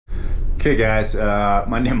Okay guys,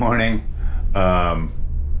 Monday morning,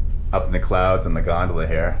 up in the clouds on the gondola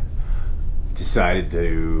here, decided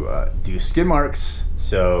to do skid marks,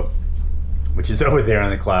 so, which is over there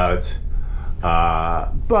in the clouds,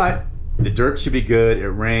 but the dirt should be good. It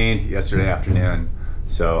rained yesterday afternoon,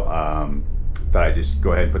 so thought I'd just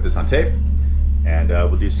go ahead and put this on tape, and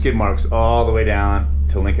we'll do skid marks all the way down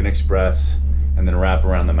to Lincoln Express, and then wrap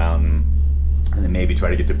around the mountain, and then maybe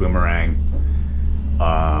try to get to Boomerang,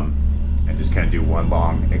 and just kind of do one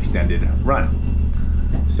long extended run.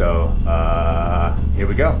 So here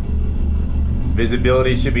we go.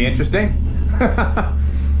 Visibility should be interesting, to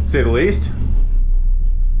say the least.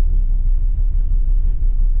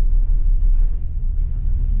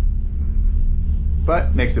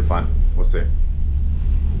 But makes it fun. We'll see.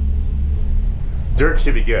 Dirt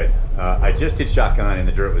should be good. I just did shotgun and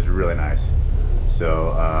the dirt was really nice.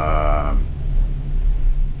 So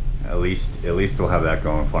at least we'll have that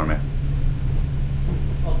going for me.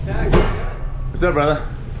 What's up, brother?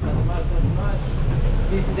 Nothing much.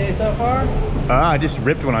 Decent day so far? I just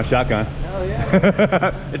ripped one on shotgun. Hell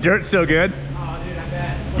yeah. The dirt's so good. Oh, dude, I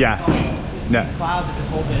bet. Yeah. No. These clouds are just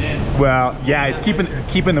holding it in. Well, yeah, it's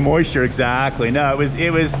keeping the moisture, exactly. No,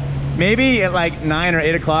 it was maybe at like 9 or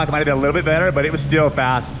 8 o'clock. It might have been a little bit better, but it was still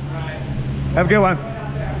fast. Right. Have a good one.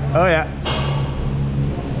 Oh yeah.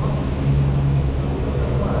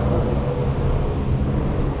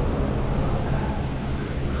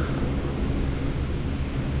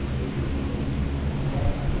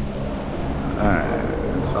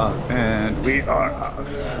 Alright, it's off, and we are off.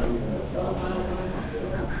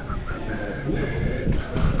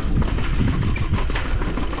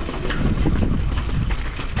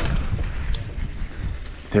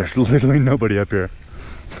 There's literally nobody up here.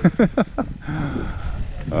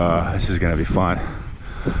 This is gonna be fun.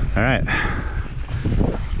 All right,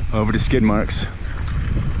 over to skid marks.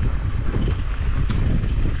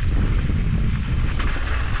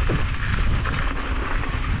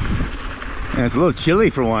 And it's a little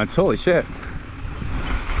chilly for once, holy shit.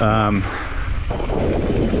 And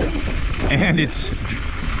it's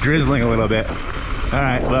drizzling a little bit. All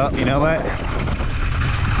right, well, you know what?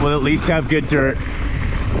 We'll at least have good dirt.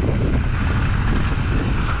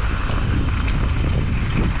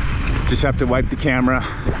 Just have to wipe the camera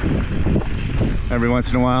every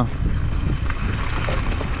once in a while.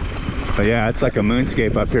 But yeah, it's like a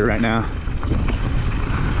moonscape up here right now.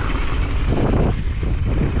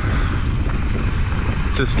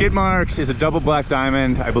 So skid marks is a double black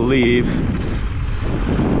diamond, I believe,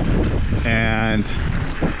 and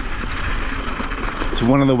it's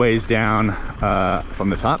one of the ways down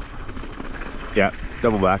from the top. Yeah,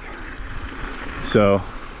 double black. So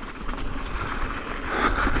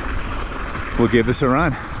we'll give this a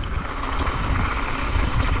run.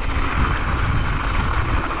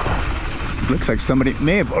 Looks like somebody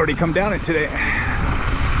may have already come down it today.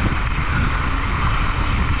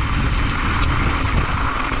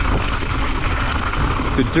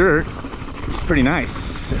 The dirt is pretty nice.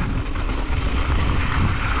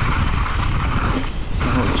 A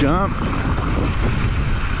little jump.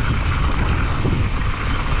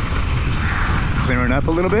 Clearing up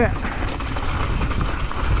a little bit.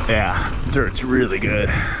 Yeah, dirt's really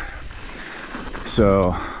good.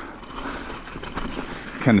 So,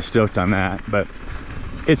 kind of stoked on that, but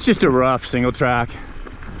it's just a rough single track.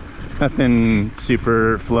 Nothing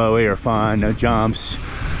super flowy or fun, no jumps,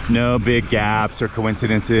 no big gaps or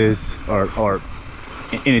coincidences or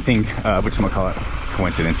anything, whatchamacallit,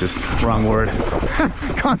 coincidences, wrong word,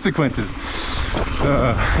 consequences.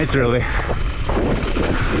 It's early.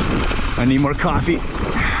 I need more coffee.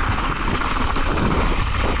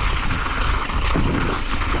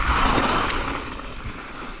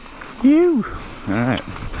 Phew. All right.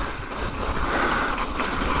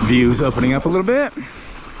 Views opening up a little bit,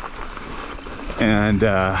 and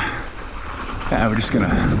yeah, we're just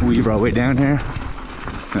gonna weave our way down here.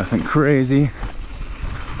 Nothing crazy.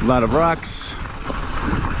 A lot of rocks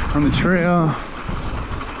on the trail,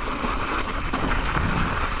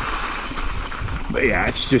 but yeah,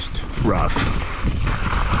 it's just rough.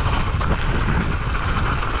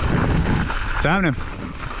 What's happening?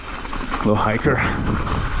 Little hiker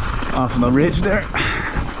off on the ridge there.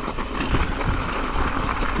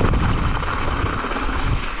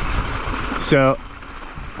 So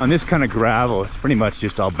on this kind of gravel, it's pretty much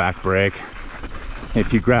just all back brake.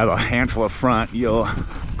 If you grab a handful of front, you'll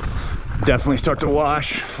definitely start to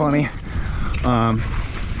wash funny. But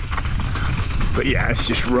yeah, it's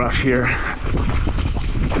just rough here.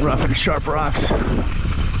 Rough and sharp rocks.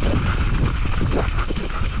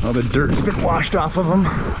 All the dirt's been washed off of them.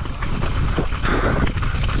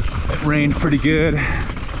 It rained pretty good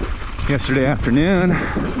yesterday afternoon.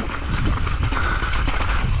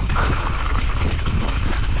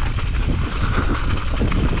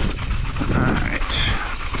 Alright.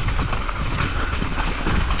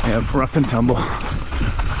 Yeah, rough and tumble.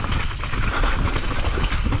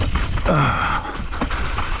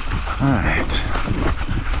 Alright.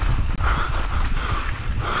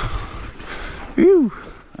 Whew.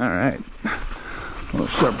 Alright. A little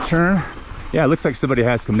sharp turn. Yeah, it looks like somebody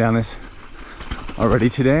has come down this already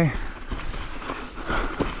today.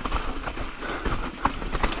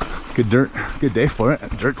 Good dirt, good day for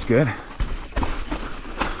it. Dirt's good.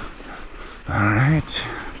 Alright.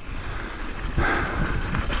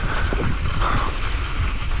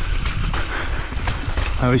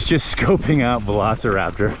 I was just scoping out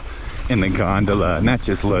Velociraptor in the gondola, and that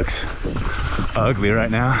just looks ugly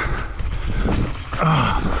right now.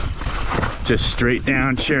 Oh, just straight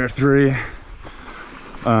down chair 3.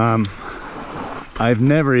 I've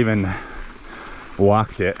never even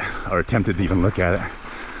walked it or attempted to even look at it,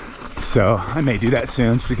 so I may do that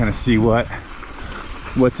soon just to kind of see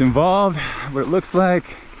what's involved, what it looks like,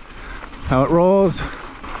 how it rolls.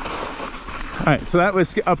 All right, so that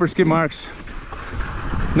was upper skid marks.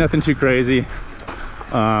 Nothing too crazy.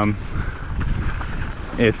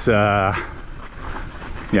 It's yeah,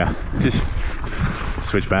 just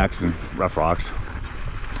switchbacks and rough rocks.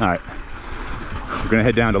 All right, we're gonna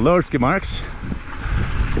head down to lower skid marks.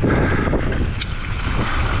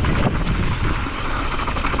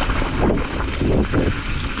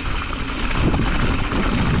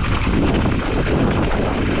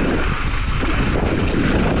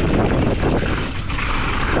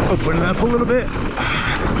 Open it up a little bit.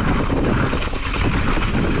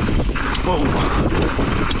 Whoa,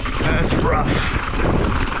 that's rough.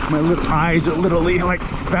 My little eyes are literally like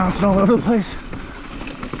bouncing all over the place.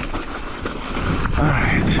 All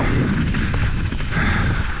right.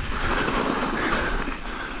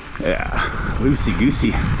 Yeah, loosey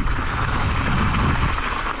goosey.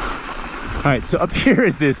 All right, so up here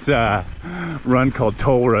is this run called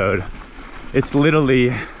Toll Road. It's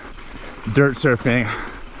literally dirt surfing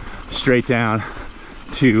straight down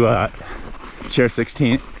to chair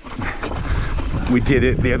 16. We did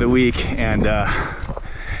it the other week, and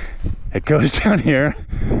it goes down here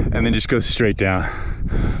and then just goes straight down.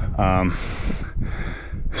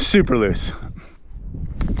 Super loose.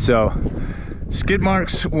 So skid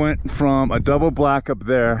marks went from a double black up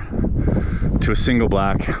there to a single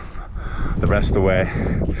black the rest of the way,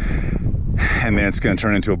 and then it's going to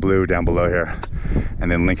turn into a blue down below here,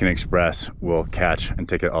 and then Lincoln Express will catch and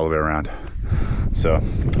take it all the way around. So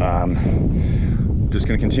just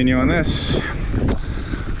going to continue on this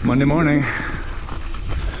Monday morning.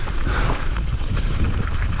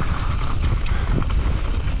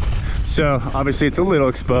 So obviously it's a little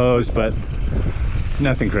exposed, but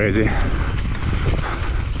nothing crazy.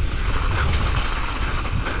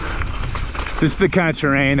 This is the kind of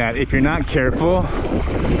terrain that if you're not careful,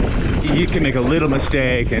 you can make a little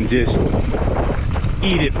mistake and just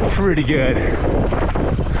eat it pretty good,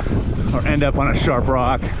 or end up on a sharp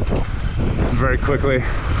rock very quickly.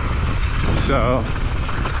 So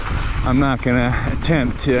I'm not gonna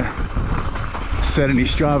attempt to set any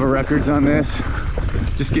Strava records on this.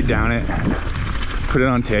 Just get down it, put it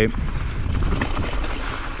on tape,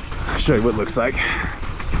 show you what it looks like.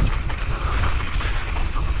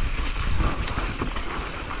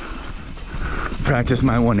 Practice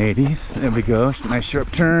my 180s. There we go. Nice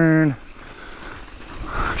sharp turn.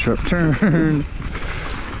 Sharp turn.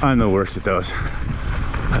 I'm the worst at those.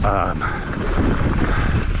 I'm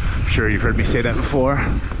sure you've heard me say that before.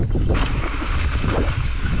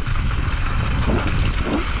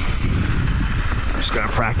 Just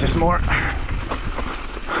gotta practice more.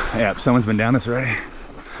 Yep, someone's been down this already.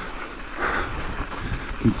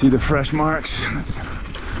 You can see the fresh marks.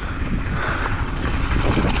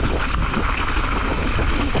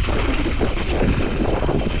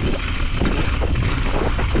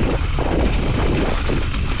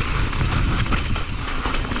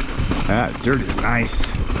 That dirt is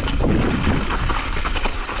nice.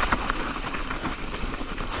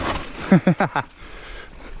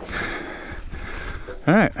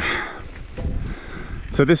 All right.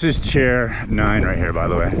 So this is chair 9 right here, by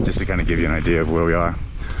the way, just to kind of give you an idea of where we are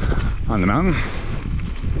on the mountain.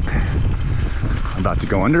 I'm about to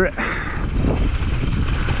go under it.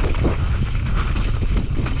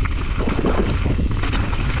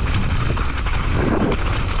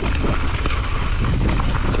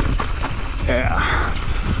 Yeah,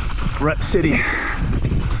 Rut City.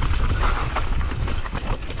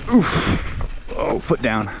 Oof. Oh, foot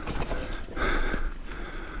down.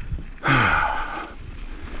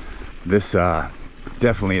 This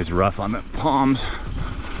Definitely is rough on the palms.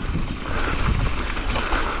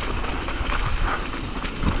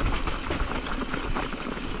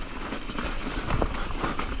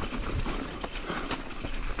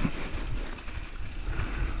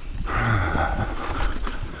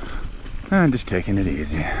 I'm just taking it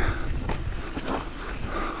easy.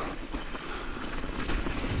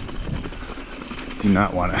 Do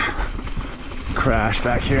not want to crash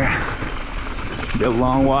back here. Be a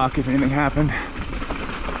long walk if anything happened.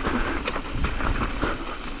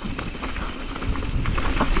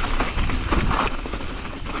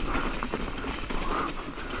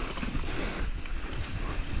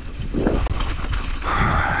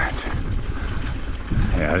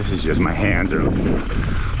 Yeah, this is just, my hands are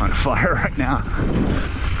on fire right now.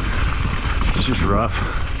 It's just rough.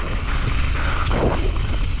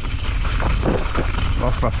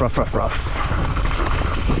 Rough, rough, rough, rough, rough.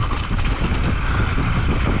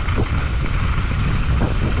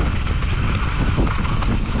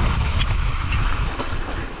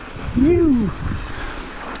 Whew.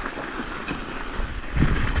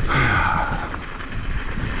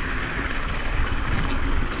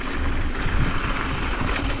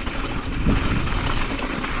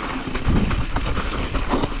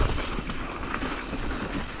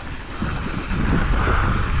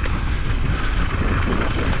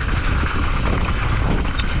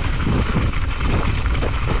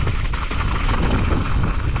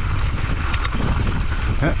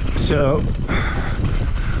 So,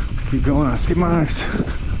 keep going on skid marks.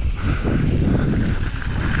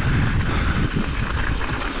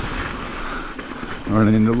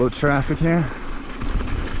 Running into low traffic here.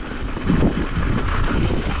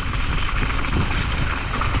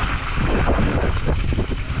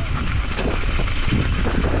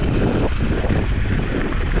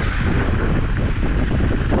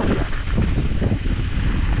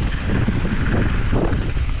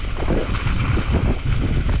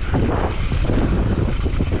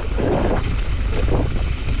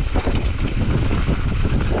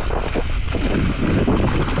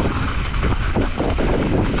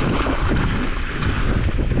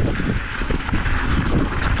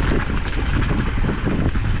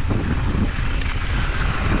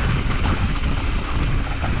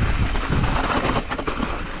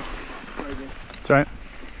 It's all right.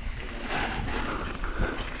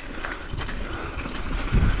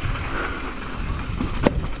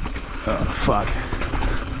 Oh, fuck.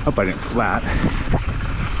 Hope I didn't flat.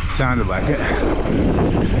 Sounded like it.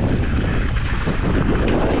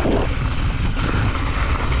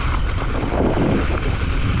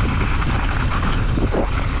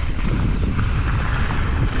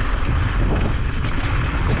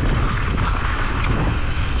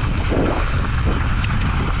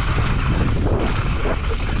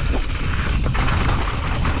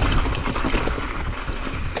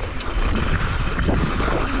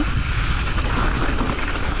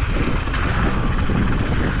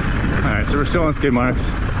 So we're still on skid marks.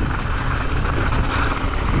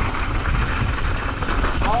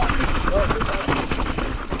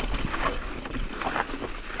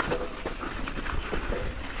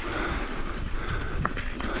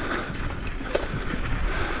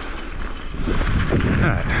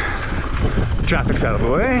 Alright. Traffic's out of the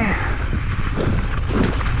way.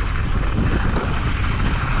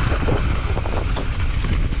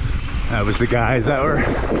 That was the guys that were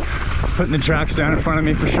putting the tracks down in front of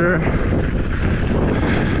me for sure.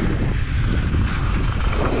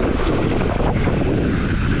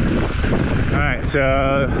 Alright,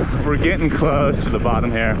 so we're getting close to the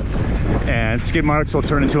bottom here, and skid marks will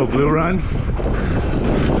turn into a blue run.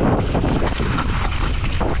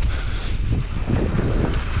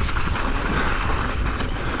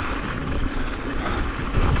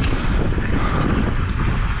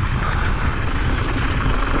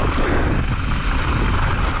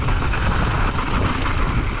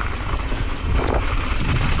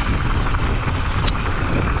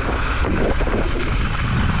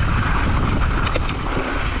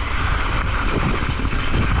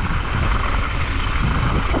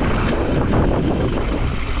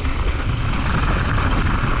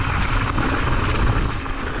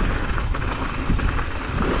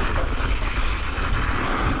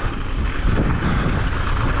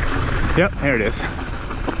 Yep, here it is.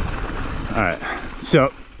 All right,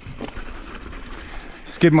 so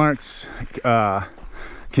skid marks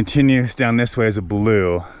continues down this way as a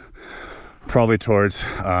blue, probably towards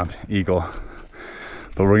Eagle,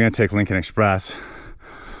 but we're gonna take Lincoln Express.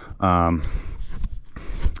 We're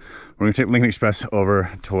gonna take Lincoln Express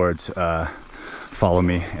over towards Follow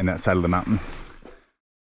Me in that side of the mountain.